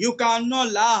 you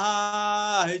cannot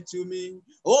lie to me.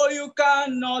 Oh, you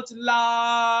cannot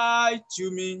lie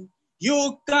to me.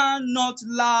 You cannot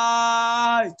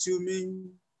lie to me.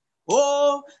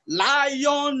 Oh,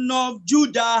 Lion of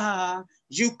Judah,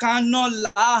 you cannot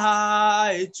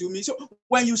lie to me. So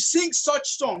when you sing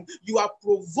such song, you are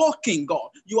provoking God.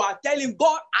 You are telling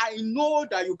God, I know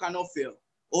that you cannot fail.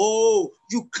 Oh,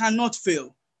 you cannot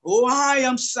fail. Oh, I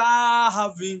am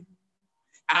serving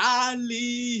a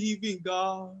living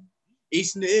God.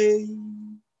 His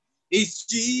name is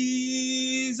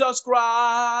Jesus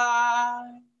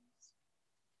Christ.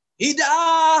 He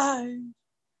died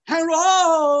and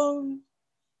rose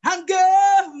and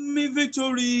gave me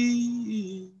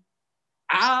victory.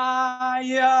 I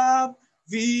have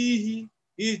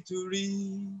victory.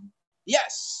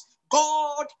 Yes,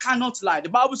 God cannot lie. The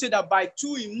Bible said that by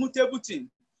two immutable things,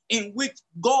 in which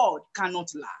God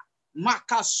cannot lie.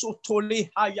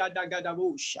 Makasotole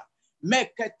hayadagadabosha.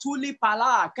 Meketuli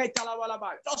pala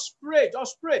ketalawalaba. Just pray,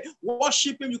 just pray.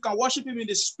 Worship him. You can worship him in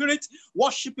the spirit.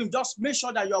 Worship him. Just make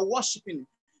sure that you are worshiping him.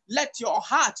 Let your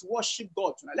heart worship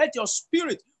God tonight. Let your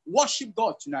spirit worship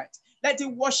God tonight. Let it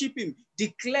worship him.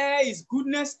 Declare his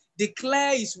goodness.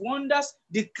 Declare his wonders.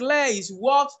 Declare his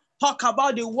works. Talk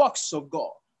about the works of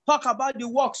God. Talk about the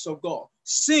works of God.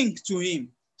 Sing to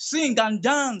him. Sing and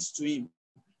dance to him.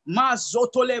 As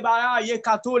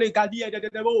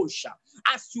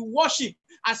you worship,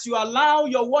 as you allow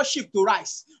your worship to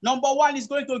rise, number one is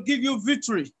going to give you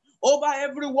victory over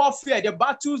every warfare. The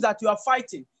battles that you are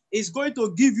fighting is going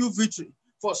to give you victory.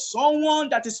 For someone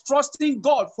that is trusting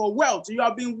God for wealth, you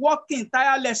have been working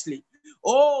tirelessly.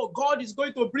 Oh, God is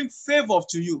going to bring favor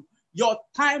to you. Your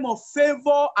time of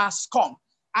favor has come.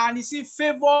 And you see,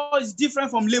 favor is different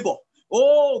from labor.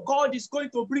 Oh, God is going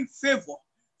to bring favor.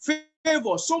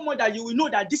 Favor so much that you will know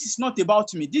that this is not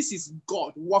about me. This is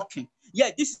God working.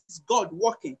 Yeah, this is God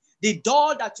working. The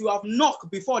door that you have knocked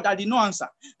before that did not answer,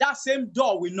 that same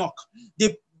door will knock.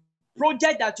 The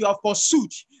project that you have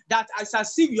pursued, that as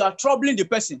if you are troubling the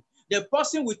person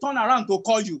will turn around to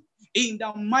call you. In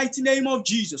the mighty name of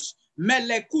Jesus.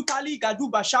 Melekutali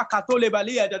gadubasha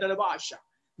katolebaliya dadabasha.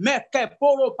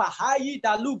 Mekeporo pahayi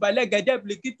dalu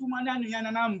belegedeblikitumana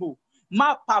yananambu.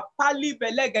 Ma papali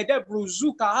belegede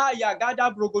bruzuka haya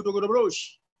gada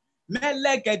brogodogobrosh.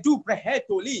 Melegedu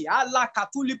prehetoli ala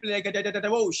katuli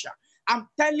belegedededebosha. I'm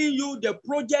telling you, the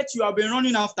project you have been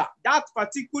running after, that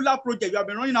particular project you have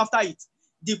been running after it,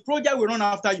 the project will run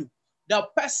after you. The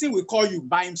person will call you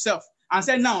by himself and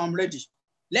say, now I'm ready.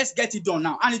 Let's get it done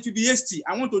now. And it will be hasty.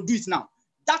 I want to do it now.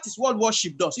 That is what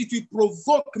worship does. It will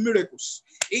provoke miracles.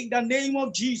 In the name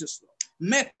of Jesus.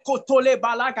 Mekotole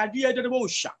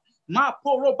balagadiedebosha.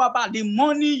 The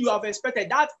money you have expected,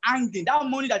 that hanging, that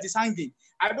money that is hanging.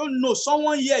 I don't know.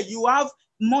 Someone here, you have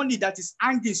money that is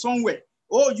hanging somewhere.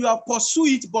 Oh, you have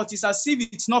pursued it, but it's as if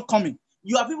it's not coming.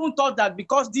 You have even thought that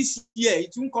because this year,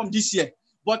 it won't come this year.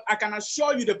 But I can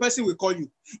assure you the person will call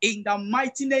you. In the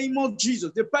mighty name of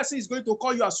Jesus, the person is going to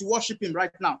call you as you worship him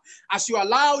right now. As you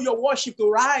allow your worship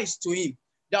to rise to him.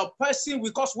 The person,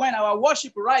 because when our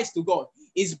worship rise to God,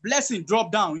 his blessing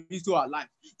drop down into our life.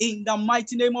 In the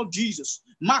mighty name of Jesus.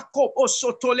 Ma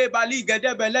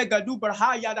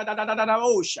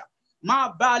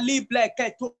bali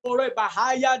bleke tore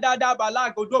bahaya da da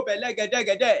bala godo belege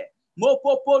degede. Mo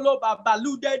popolo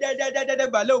babalu de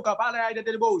balo kabala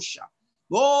de bosha.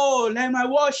 Oh, let my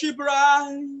worship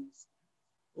rise.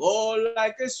 Oh,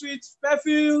 like a sweet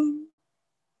perfume.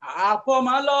 Upon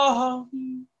my love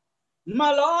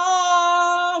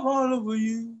all over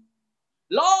you.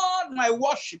 Lord, my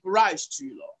worship rise to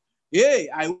you, Lord. Hey,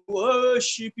 I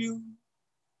worship you,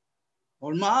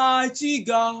 Almighty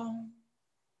God.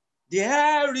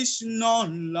 There is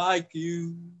none like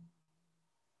you.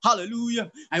 Hallelujah.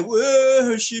 I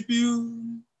worship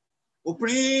you, O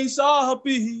Prince of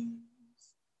Peace.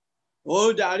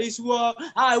 Oh, that is what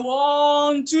I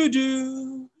want to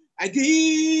do. I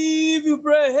give you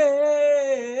praise,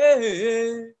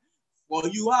 for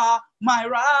you are my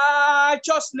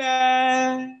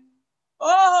righteousness.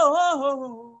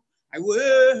 Oh, I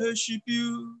worship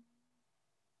you.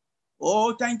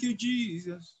 Oh, thank you,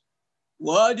 Jesus.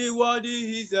 Worthy,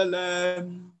 worthy is the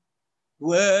Lamb.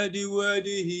 Worthy,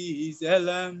 worthy is the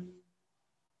Lamb.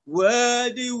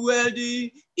 Worthy,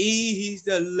 worthy is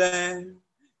the Lamb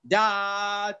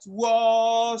that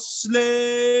was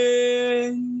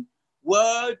slain.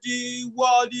 Worthy,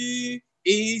 worthy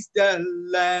is the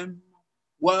Lamb.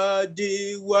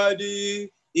 Worthy,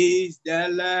 worthy is the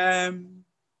Lamb.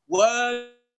 Worthy,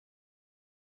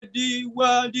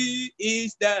 worthy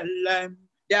is the Lamb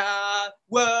that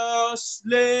was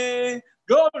slain.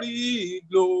 Glory,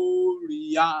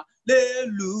 glory,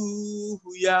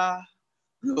 hallelujah.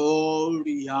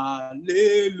 Glory,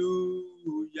 hallelujah.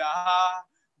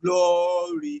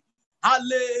 Glory,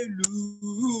 hallelujah.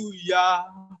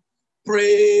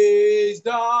 Praise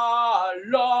the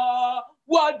Lord.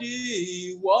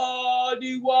 Worthy,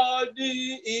 worthy,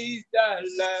 worthy is the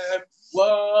Lamb.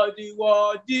 Worthy,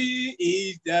 worthy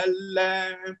is the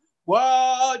Lamb.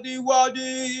 Worthy,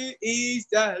 worthy is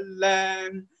the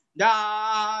Lamb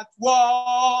that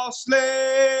was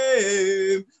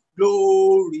slain.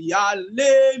 Glory,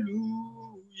 hallelujah.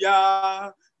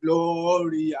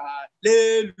 Glory,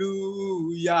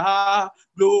 hallelujah.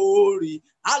 Glory,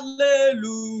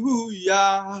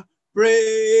 hallelujah.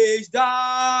 Praise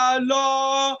the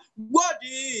Lord.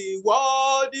 Worthy,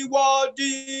 worthy,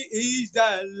 worthy is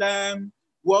the Lamb.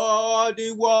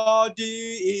 Worthy, worthy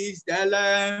is the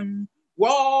Lamb.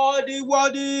 Worthy,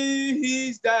 worthy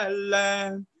is the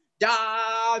Lamb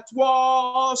that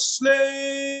was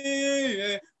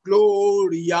slain.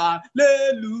 Glory,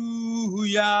 hallelujah.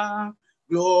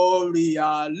 Glory,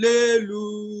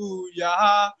 hallelujah.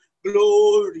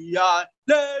 Glory,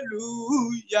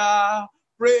 hallelujah.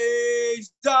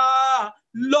 Praise the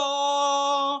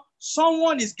Lord.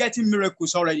 Someone is getting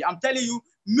miracles already. I'm telling you,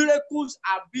 miracles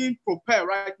are being prepared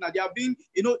right now. They are being,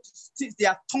 they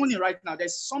are turning right now.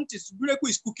 There's something, miracle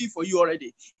is cooking for you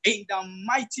already. In the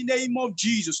mighty name of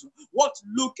Jesus, what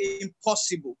look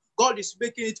impossible, God is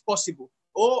making it possible.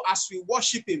 Oh, as we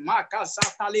worship Him, ma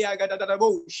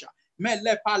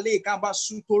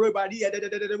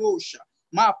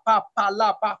papa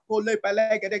la pa pole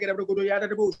pele gede gede brogodo ya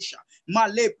de bosha ma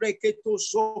le preketo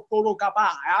so koro gaba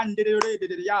ande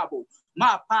de yabo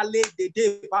ma pale de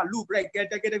balu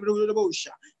gede gede brogodo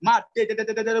bosha ma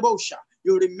de bosha.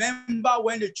 You remember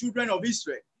when the children of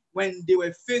Israel, when they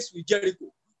were faced with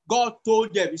Jericho, God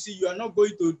told them, you see, you are not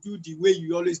going to do the way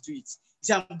you always do it. He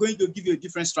said, I'm going to give you a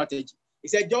different strategy. He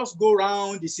said, just go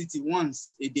around the city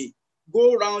once a day.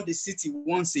 Go around the city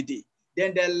once a day.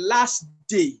 Then the last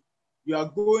day, you are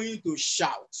going to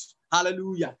shout.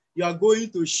 Hallelujah. You are going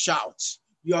to shout.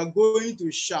 You are going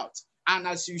to shout. And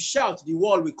as you shout, the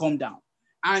wall will come down.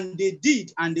 And they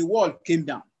did, and the wall came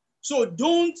down. So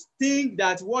don't think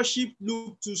that worship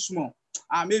look too small.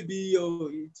 Maybe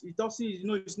it doesn't,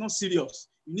 it's not serious.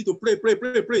 You need to pray, pray,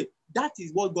 pray, pray. That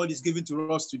is what God is giving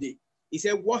to us today. He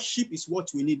said, worship is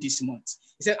what we need this month.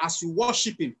 He said, as you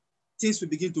worship Him, things will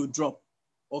begin to drop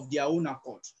of their own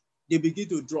accord. They begin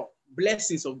to drop.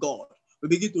 Blessings of God will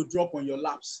begin to drop on your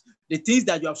laps. The things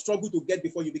that you have struggled to get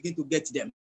before, you begin to get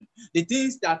them. The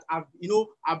things that have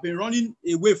been running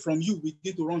away from you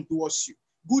begin to run towards you.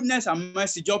 Goodness and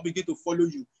mercy just begin to follow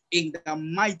you in the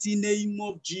mighty name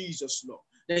of Jesus, Lord.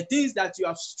 The things that you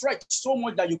have stretched so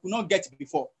much that you could not get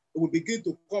before, it will begin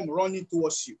to come running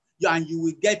towards you, and you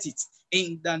will get it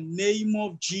in the name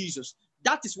of Jesus.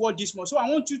 That is what this month. So I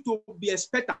want you to be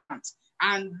expectant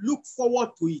and look forward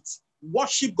to it.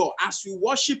 Worship God. As you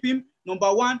worship Him,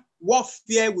 number one,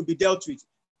 warfare will be dealt with.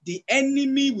 The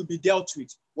enemy will be dealt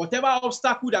with. Whatever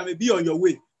obstacle that may be on your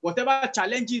way, whatever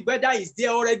challenge, whether it's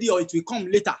there already or it will come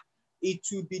later, it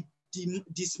will be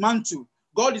dismantled.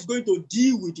 God is going to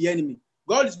deal with the enemy.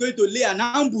 God is going to lay an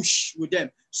ambush with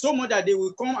them, so much that they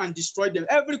will come and destroy them.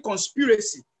 Every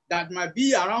conspiracy that might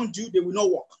be around you, they will not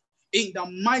work. In the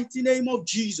mighty name of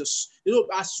Jesus,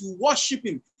 as you worship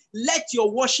Him, let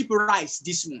your worship rise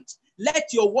this month.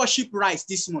 Let your worship rise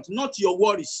this month, not your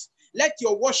worries. Let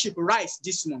your worship rise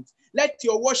this month. Let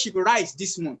your worship rise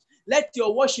this month. Let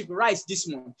your worship rise this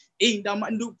month.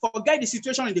 Forget the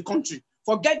situation in the country.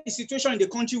 Forget the situation in the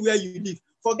country where you live.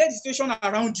 Forget the situation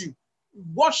around you.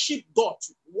 Worship God.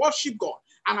 Worship God.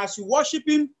 And as you worship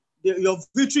Him, your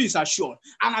victory is assured.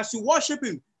 And as you worship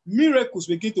Him, miracles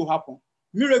begin to happen.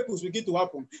 Miracles begin to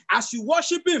happen. As you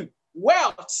worship Him,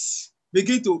 wealth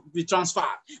begin to be transferred.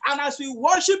 And as we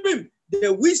worship Him,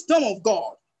 the wisdom of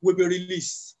God will be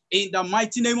released. In the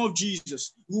mighty name of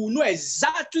Jesus, we will know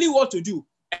exactly what to do,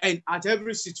 and at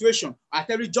every situation, at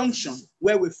every junction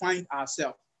where we find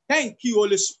ourselves. Thank you,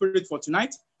 Holy Spirit, for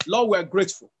tonight. Lord, we're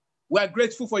grateful. We're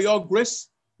grateful for your grace.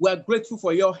 We're grateful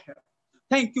for your help.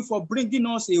 Thank you for bringing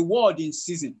us a word in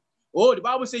season. Oh, the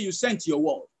Bible says you sent your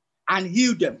word and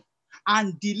healed them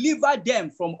and delivered them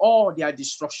from all their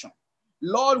destruction.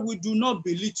 Lord, we do not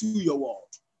belittle your word.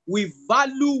 We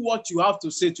value what you have to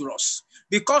say to us,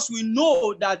 because we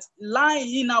know that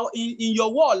lying in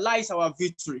your word lies our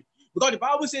victory. Because the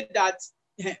Bible said that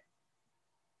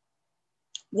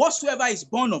whatsoever is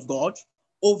born of God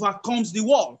overcomes the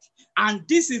world. And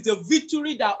this is the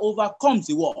victory that overcomes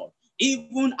the world.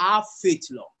 Even our faith,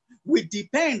 Lord, we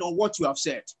depend on what you have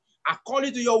said.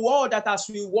 According to your word, that as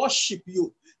we worship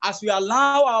you, as we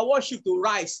allow our worship to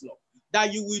rise, Lord,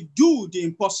 that you will do the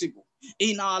impossible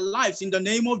in our lives in the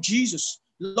name of Jesus.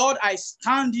 Lord, I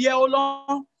stand here, O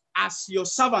Lord, as your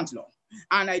servant, Lord,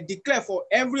 and I declare for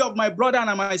every of my brother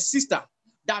and my sister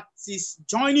that is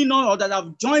joining us or that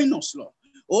have joined us,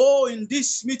 Lord, in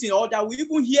this meeting, or that we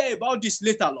even hear about this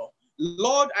later, Lord.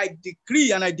 Lord, I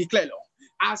decree and I declare, Lord,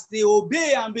 as they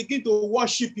obey and begin to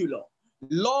worship you, Lord,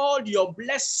 Lord, your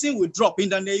blessing will drop in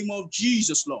the name of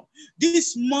Jesus, Lord.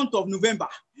 This month of November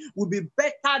will be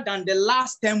better than the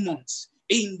last 10 months.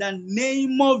 In the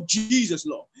name of Jesus,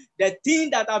 Lord. The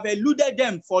thing that have eluded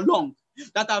them for long,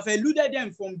 that have eluded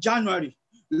them from January,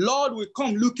 Lord, will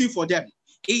come looking for them.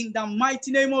 In the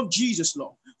mighty name of Jesus,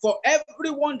 Lord. For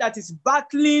everyone that is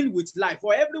battling with life,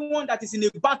 for everyone that is in a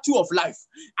battle of life,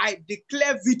 I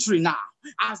declare victory now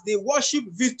as they worship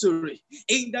victory.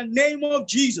 In the name of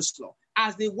Jesus, Lord.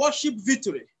 as they worship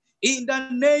victory, in the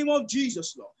name of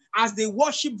Jesus, Lord, as they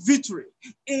worship victory,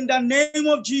 in the name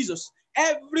of Jesus,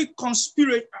 every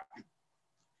conspiracy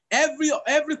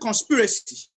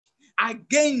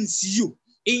against you,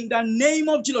 in the name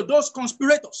of Jesus, those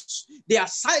conspirators, they are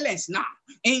silenced now.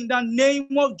 In the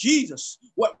name of Jesus,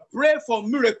 we pray for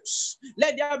miracles.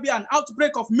 Let there be an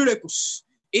outbreak of miracles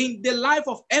in the life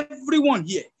of everyone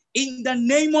here. In the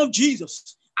name of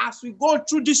Jesus, as we go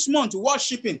through this month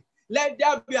worshiping, let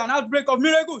there be an outbreak of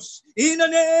miracles. In the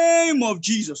name of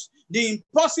Jesus, the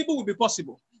impossible will be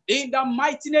possible. In the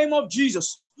mighty name of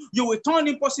Jesus, you will turn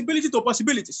impossibility to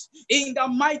possibilities. In the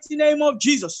mighty name of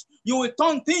Jesus, you will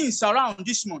turn things around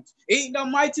this month. In the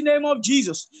mighty name of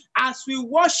Jesus, as we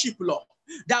worship, Lord,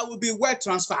 that will be wealth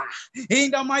transfer.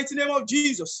 In the mighty name of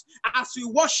Jesus, as we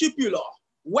worship you, Lord,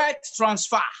 wealth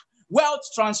transfer, wealth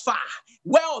transfer,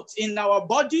 wealth in our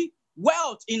body,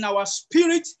 wealth in our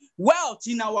spirit, wealth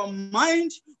in our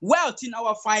mind, wealth in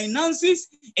our finances,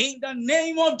 in the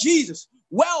name of Jesus,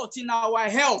 wealth in our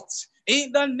health,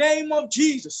 in the name of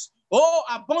Jesus. Oh,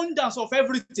 abundance of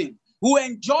everything. We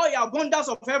enjoy abundance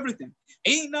of everything.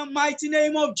 In the mighty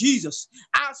name of Jesus,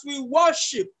 as we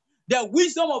worship, the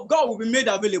wisdom of God will be made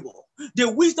available.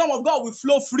 The wisdom of God will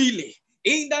flow freely.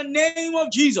 In the name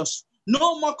of Jesus,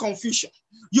 no more confusion.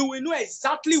 You will know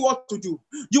exactly what to do.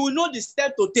 You will know the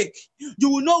step to take. You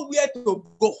will know where to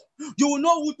go. You will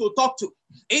know who to talk to.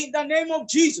 In the name of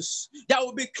Jesus, there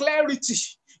will be clarity.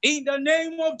 In the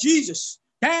name of Jesus,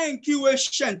 thank you,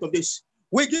 ancient of this.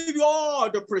 We give you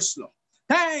all the praise, Lord.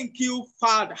 Thank you,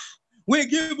 Father. We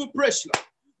give you praise, Lord.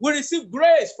 We receive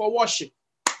grace for worship.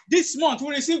 This month, we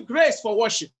receive grace for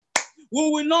worship. We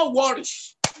will not worry.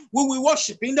 We will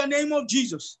worship in the name of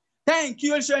Jesus. Thank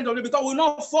you, ancient of this, because we will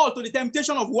not fall to the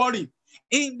temptation of worry.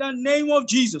 In the name of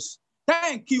Jesus.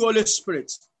 Thank you, Holy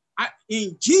Spirit.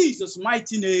 In Jesus'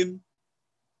 mighty name,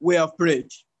 we have prayed.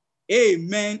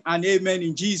 Amen and amen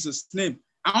in Jesus' name.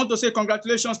 I want to say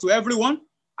congratulations to everyone.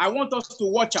 I want us to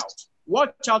watch out.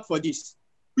 Watch out for this.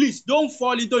 Please don't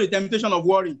fall into the temptation of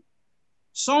worrying.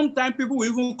 Sometimes people will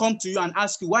even come to you and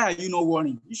ask you, why are you not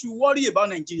worrying? You should worry about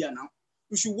Nigeria now.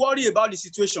 You should worry about the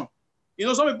situation. You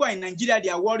know, some people in Nigeria, they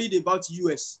are worried about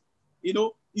US. You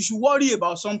know, you should worry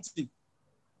about something.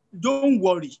 Don't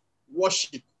worry.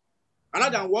 Worship.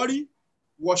 Rather than worry,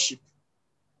 worship.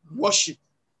 Worship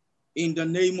in the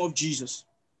name of Jesus.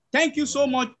 Thank you so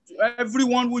much to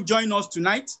everyone who joined us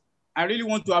tonight. I really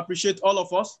want to appreciate all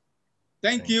of us.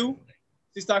 Thank you.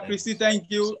 Sister Christy, thank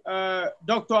you.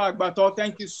 Dr. Agbato,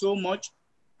 thank you so much.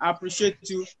 I appreciate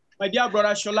you. My dear brother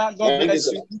Shola, God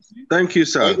bless you. Thank you,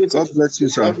 sir. God bless you,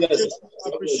 sir. I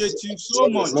appreciate you so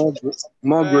much.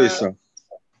 More grace, sir.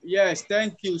 Yes,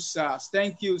 thank you, sir.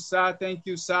 Thank you, sir. Thank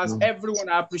you, sir. Everyone,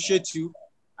 I appreciate you.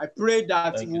 I pray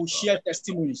that we'll share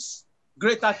testimonies,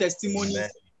 greater testimonies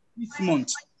this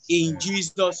month in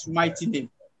Jesus' mighty name.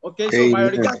 Okay, so my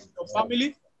regards to your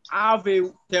family. Have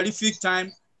a terrific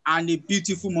time and a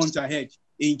beautiful month ahead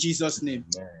in Jesus' name.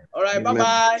 All right,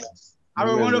 bye-bye. Have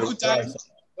a wonderful time.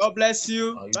 God bless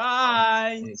you.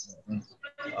 Bye.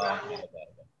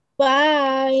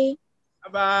 Bye.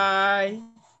 Bye-bye.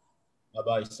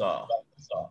 Bye-bye, sir.